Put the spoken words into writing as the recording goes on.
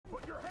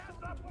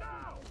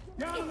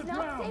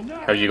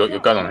Have you got your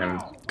gun on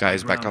him?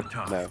 Guys, back up.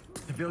 No.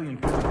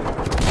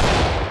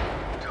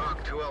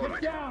 Talk to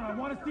element.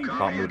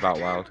 Can't move out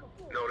wild.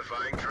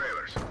 Notifying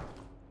trailers.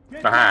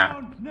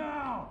 Aha!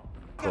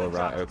 Door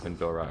right open,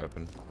 door right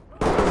open.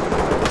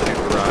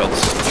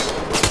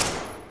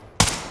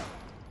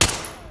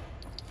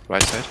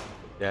 Right side.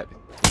 Yeah,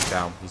 he's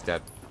down, he's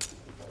dead.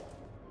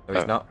 No,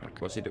 he's Oh, not. okay.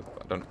 What's he do?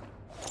 I don't.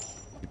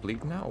 He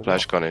bleeding now? Or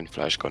Flash what? gone in,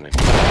 flash gone in.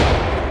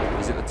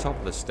 He's at the top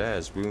of the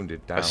stairs,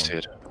 wounded down. I see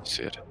it, I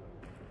see it.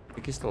 I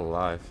think he's still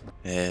alive.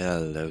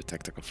 Hello,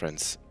 tactical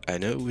friends. I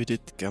know we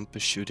did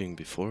campus shooting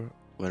before,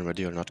 when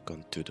Ready or Not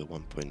gone to the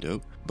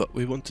 1.0, but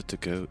we wanted to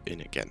go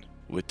in again.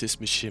 With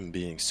this mission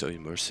being so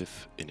immersive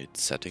in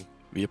its setting,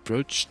 we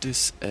approached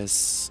this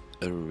as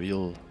a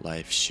real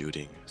life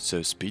shooting,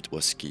 so speed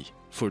was key.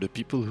 For the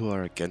people who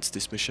are against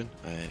this mission,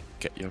 I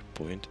get your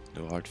point,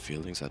 no hard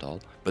feelings at all,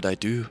 but I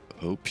do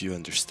hope you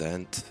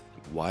understand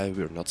why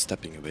we're not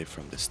stepping away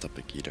from this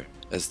topic either,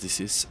 as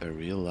this is a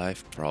real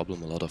life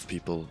problem a lot of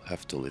people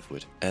have to live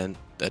with, and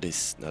that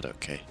is not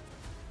okay.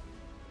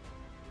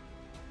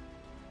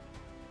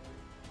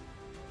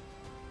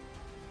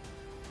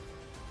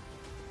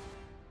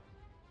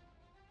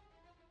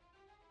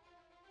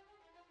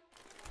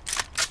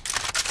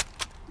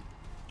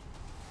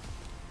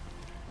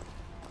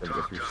 Then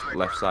go through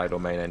left side or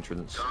main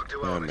entrance. Talk to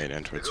No, element. main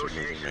entrance, we're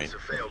moving main. Negotiations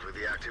have failed with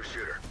the active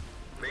shooter.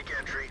 Make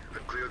entry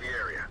and clear the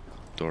area.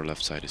 Door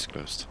left side is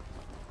closed.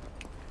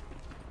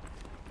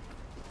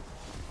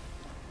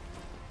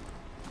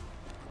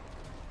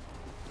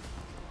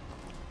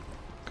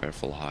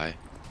 Careful high.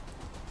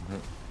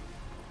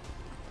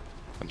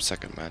 I'm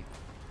second man.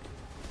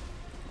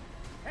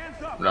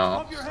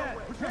 No.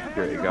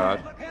 Security guard.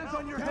 Hands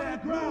on your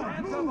head. Move.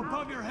 Hands up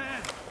above your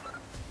head.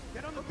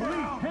 Get on the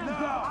ground. Hands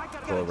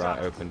up. Door right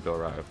open, door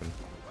right open.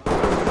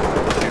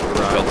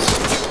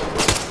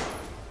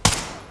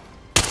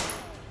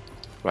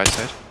 Right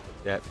side?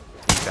 Yeah,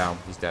 he's down,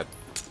 he's dead.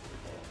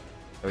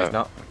 No, he's Oh,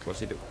 not. okay. What's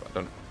he do? I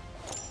don't.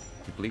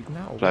 He bleeding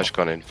now? Or Flash what?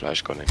 gone in,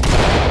 flash gone in.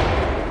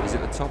 He's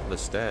at the top of the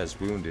stairs,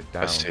 wounded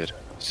down. I see it,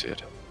 I see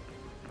it.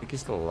 I think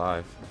he's still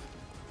alive.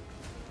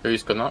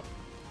 Who's gone up?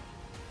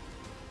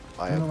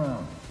 I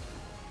am.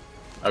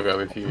 I'll go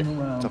with you.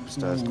 Top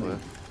stairs clear.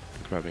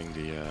 Grabbing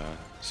the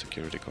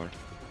security guard.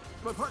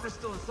 My partner's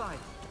still inside.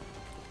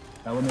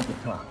 Element to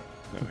talk.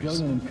 No, he's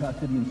Civilian in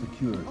custody and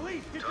secured.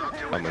 Police, get your Talk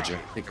hands to I'm entry.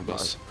 a Think about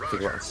boss.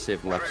 think about a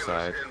sieve left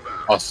side.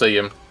 Inbound. I see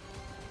him.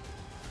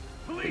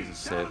 He's a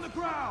Police, down on sieve. the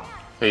ground.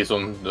 He's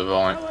on the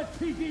right.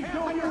 LSPD,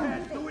 go your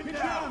head. Do it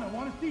down. I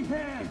want to see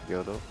hands.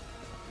 Healed up.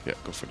 Yeah,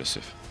 go for the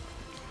sieve.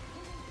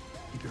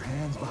 Keep your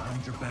hands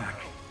behind your back.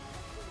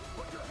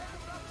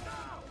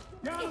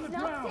 Down on the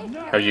ground.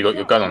 Now. Have you got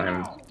your gun on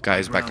him?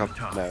 Guys, back up.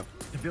 No.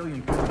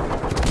 Civilian. Talk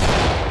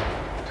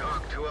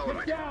to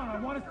element. Down. I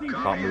want to see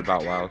Copy Can't move entry out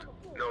team. wild.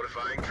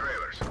 Notifying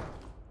trailers.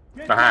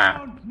 Get Aha.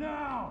 down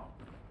now.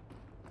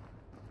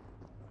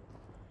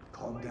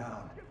 Calm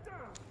down.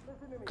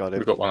 Got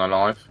We've it. got one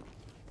alive.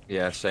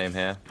 Yeah, same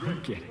here.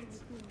 Get it.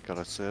 Got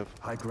a sieve.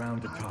 High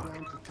ground to talk.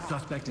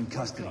 Suspect in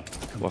custody.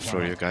 What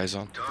floor are you guys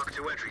on? Talk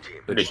to entry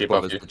team. They're just Literally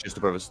above us, above you. they're just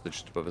above us, they're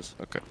just above us.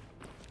 Okay.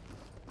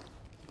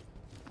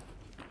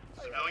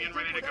 Civilian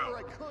ready to go.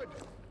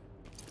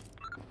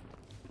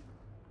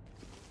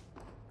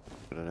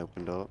 Got an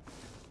open door.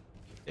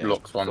 Yeah,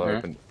 Locks one floor here.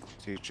 open.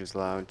 Teacher's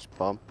lounge.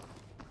 Bomb.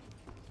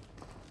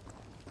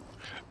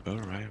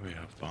 Alright, we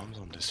have bombs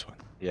on this one.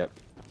 Yep.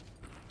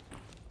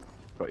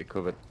 Got you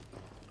covered.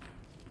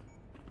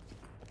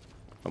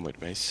 I'm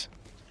with Mace.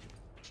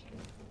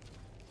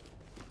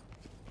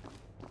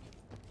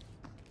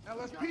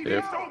 LSPD,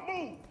 Yep. don't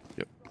move.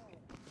 Yep.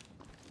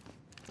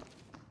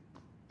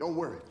 Don't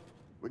worry.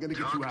 We're gonna get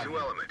you Talk out to of here.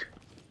 element.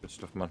 Good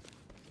stuff, man.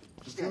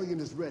 Civilian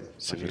is ready.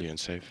 Civilian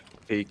safe.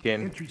 Peek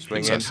in, Entry swing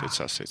It's in. us,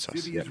 it's us, it's us.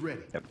 Civvy is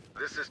ready. Yep.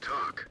 This is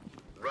talk.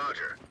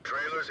 Roger.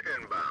 Trailers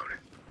inbound.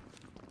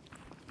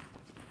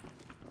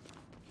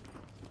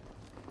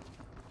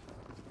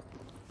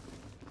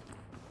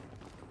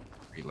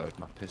 Reload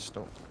my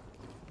pistol.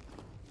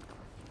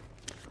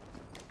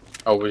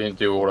 Oh, we didn't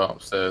do all that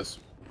upstairs.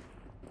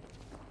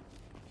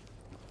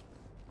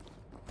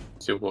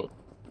 Still got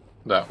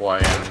that way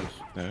and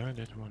No, I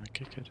didn't want to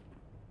kick it.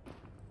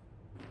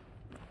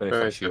 But if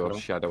Very that's your simple.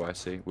 shadow I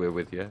see, we're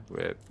with you.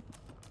 We're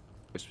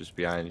Whisper's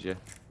behind you.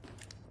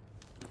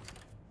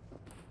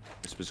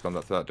 Whisper's gone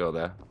through that door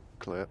there.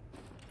 Clear.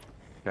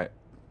 Okay.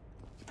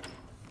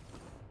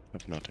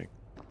 Have nothing.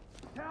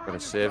 Got a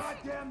sieve.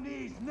 Goddamn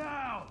knees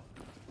now.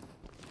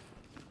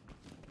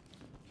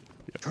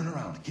 Turn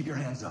around. Keep your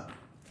hands up.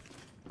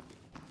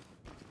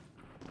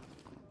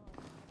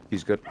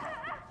 He's good.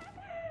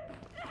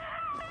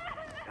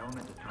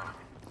 Element to talk.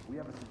 We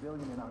have a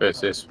civilian in our it's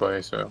this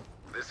way, so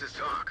This is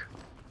talk.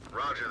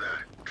 Roger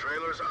that.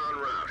 Trailers en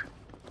route.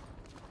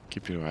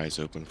 Keep your eyes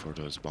open for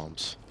those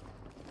bombs.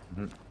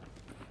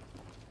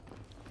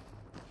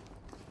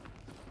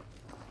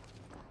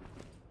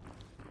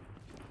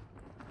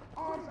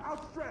 arms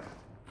outstretched.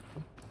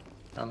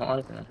 I'm not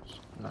open it.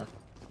 No.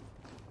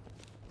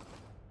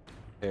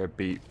 Air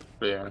beep.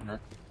 clear in here.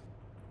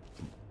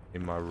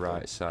 In my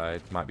right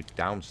side. Might be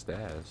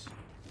downstairs.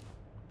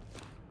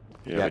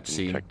 Yeah, Yeah, we can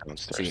seen. check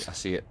downstairs. I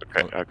see it.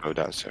 Okay, I'll go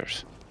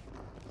downstairs.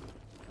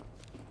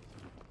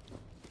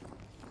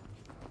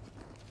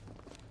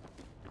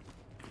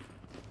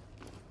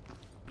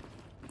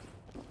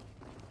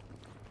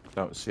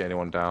 Don't see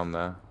anyone down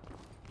there.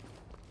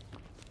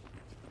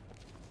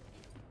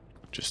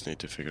 Just need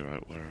to figure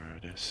out where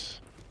it is.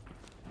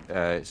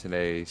 It's in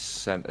a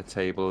center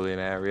table in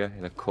area,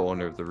 in a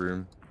corner of the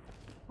room.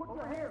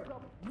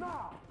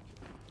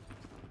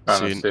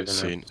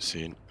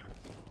 Seen.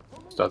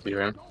 Start the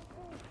room.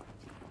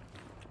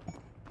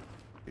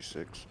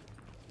 E6.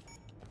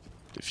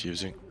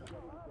 Diffusing.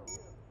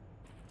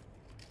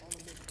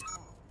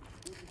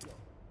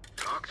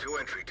 Talk to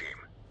entry team.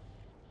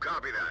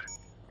 Copy that.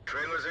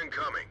 Trailers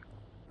incoming.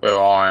 Where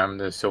I am,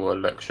 there's still a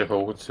lecture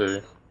hall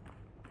too.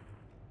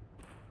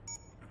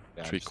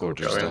 Yeah, Three I'm still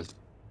quarters going. down.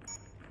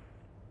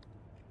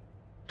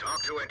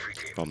 Talk to entry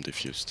team. Bomb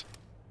diffused.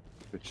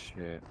 Good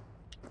shit.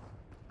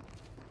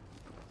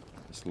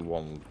 It's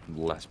one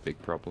less big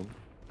problem.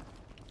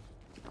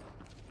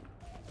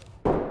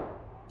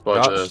 By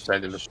the Shots.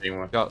 vending machine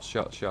one.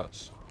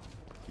 Shots.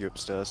 You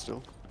upstairs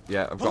still?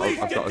 Yeah, I've got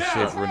a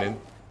sieve running.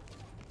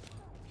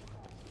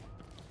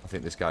 I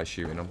think this guy's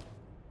shooting him.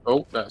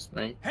 Oh, that's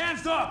me.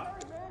 Hands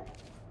up!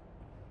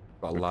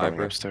 Got a We're going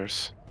library.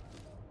 upstairs.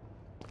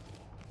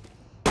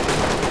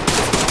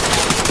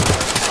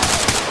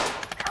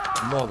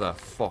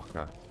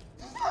 Motherfucker.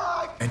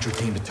 Entry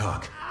team to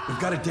talk. We've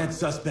got a dead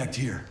suspect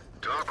here.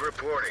 Talk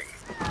reporting.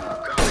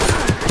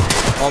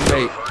 On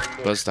me.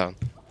 Buzz down.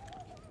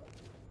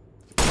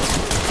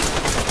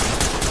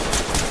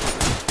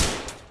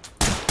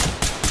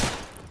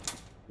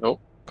 Oh,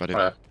 Got it.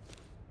 where?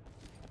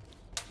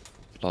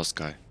 Last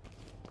guy.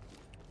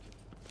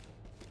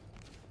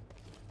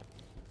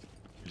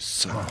 You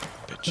son of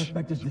a bitch.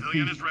 Suspect is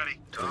Civilian deceased. is ready.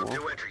 Talk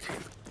to entry team.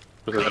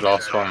 Was it the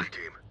last Copy that, one?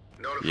 entry team.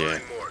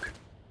 Notifying morgue.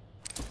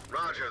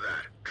 Roger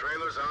that.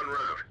 Trailers en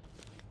route.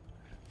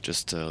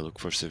 Just look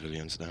for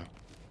civilians now.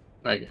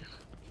 Okay.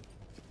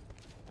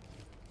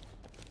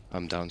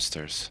 I'm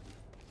downstairs.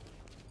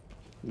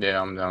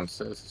 Yeah, I'm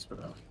downstairs as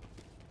well.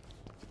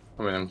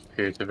 I mean, I'm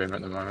here to him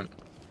at the moment.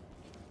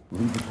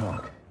 Lead the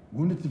talk.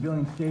 Wounded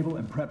civilian stable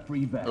and prep for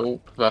evac. Oh,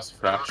 that's a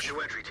Talk flash.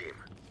 to entry team.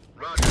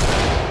 Roger.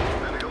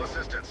 Medical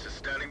assistance is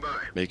standing by.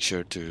 Make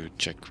sure to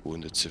check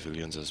wounded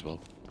civilians as well.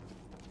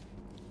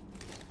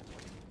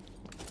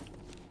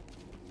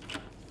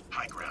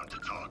 High ground to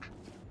talk.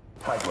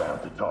 High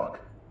ground to talk.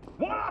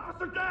 One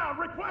officer down,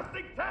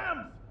 requesting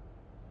Thames!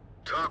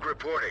 Talk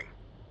reporting.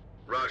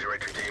 Roger,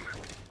 entry team.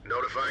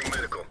 Notifying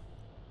medical.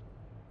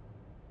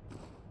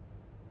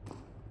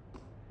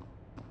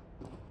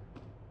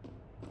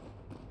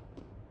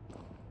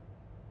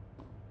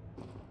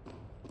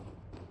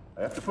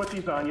 I have to put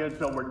these on you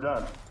until we're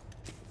done.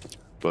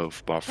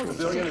 Both bathrooms are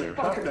Civilian here. is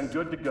tucked and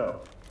good to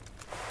go.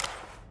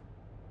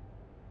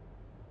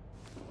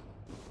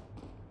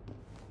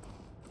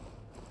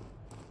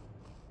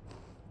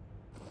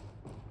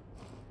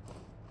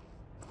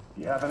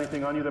 Do you have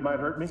anything on you that might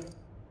hurt me?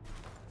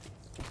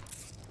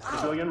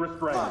 Civilian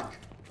restrained.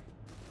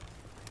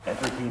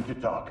 Entry team to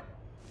talk.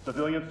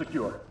 Civilian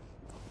secure.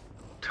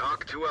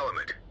 Talk to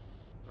element.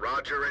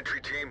 Roger,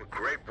 entry team.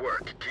 Great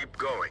work. Keep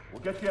going.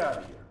 We'll get you out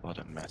of here. What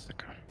a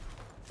massacre.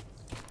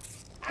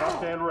 Now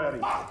stand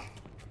ready.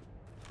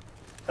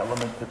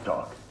 Element to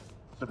talk.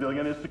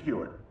 Civilian is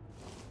secured.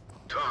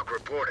 Talk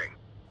reporting.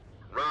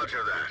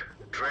 Roger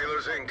that.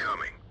 Trailers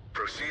incoming.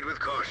 Proceed with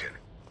caution.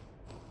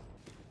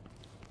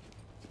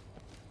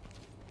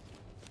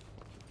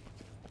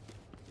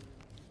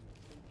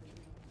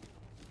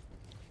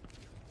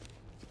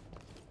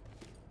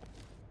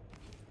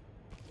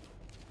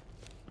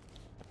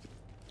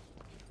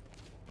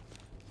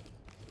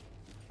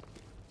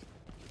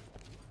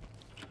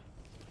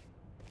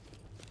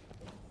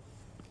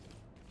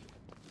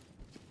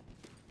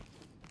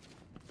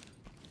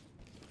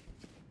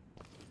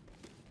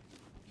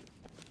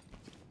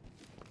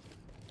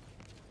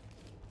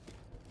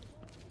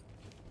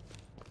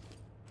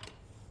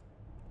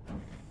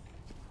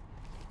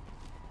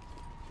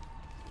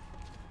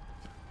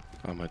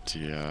 I'm at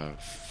the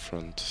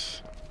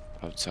front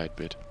outside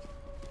bit.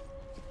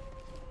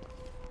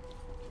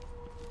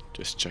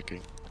 Just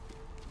checking.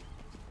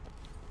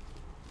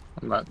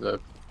 I'm at the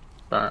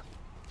back.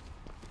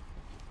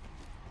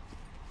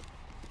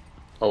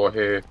 Oh, I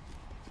hear.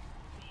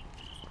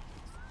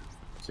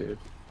 See.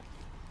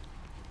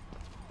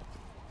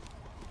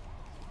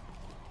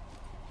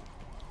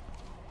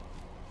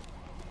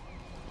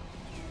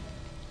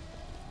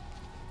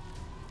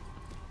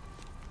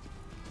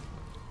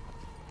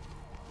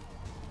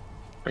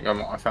 I think I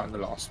might have found the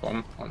last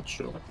one, I'm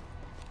sure.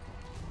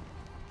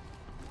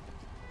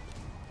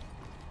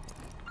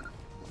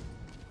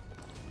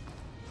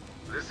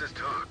 This is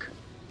talk.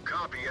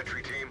 Copy,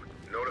 entry team.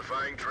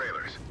 Notifying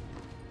trailers.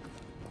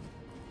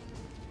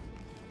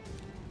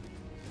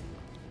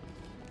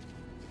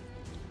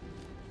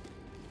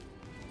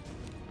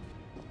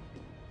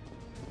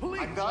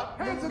 I got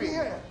hands in the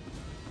air.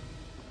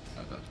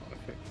 That's what I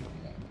think.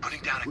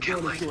 Putting down a We're chem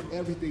going light. to sort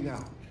everything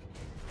out.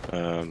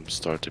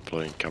 Start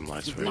deploying cam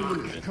lights where you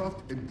Civilian have is been.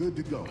 cuffed and good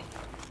to go.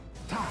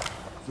 Top.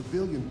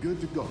 Civilian good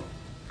to go.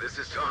 This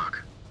is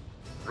talk.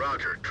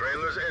 Roger,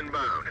 trailers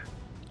inbound.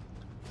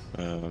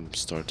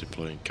 Start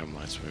deploying cam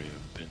lights where you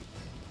have been.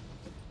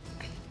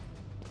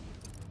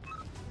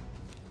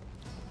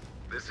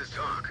 This is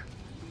talk.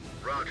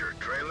 Roger,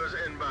 trailers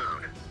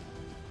inbound.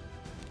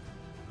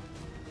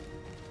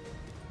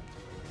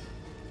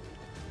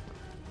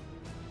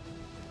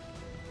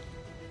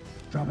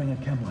 Dropping a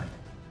chem light.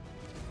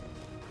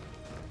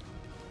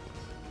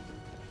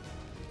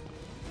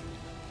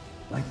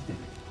 Light stick.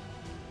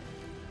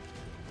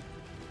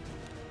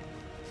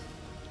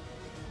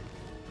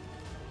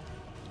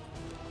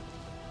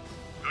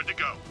 Good to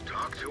go.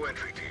 Talk to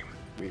entry team.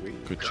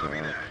 Good Copy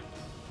job. that.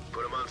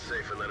 Put him on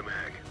safe and let him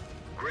hang.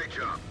 Great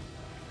job.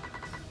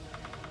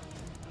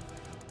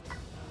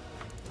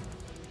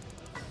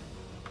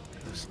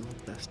 That's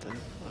not best time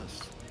for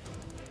us.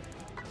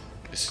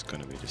 This is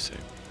gonna be the same.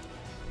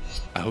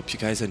 I hope you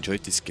guys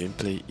enjoyed this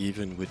gameplay,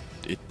 even with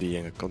it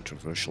being a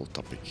controversial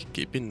topic.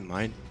 Keep in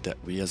mind that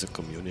we as a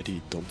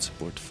community don't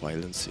support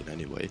violence in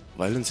any way.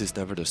 Violence is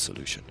never the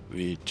solution.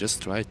 We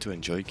just try to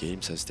enjoy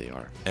games as they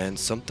are. And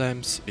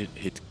sometimes it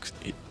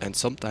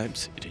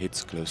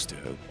hits close to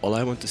home. All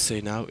I want to say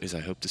now is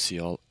I hope to see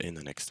you all in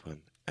the next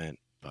one, and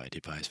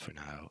bye-bye for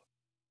now.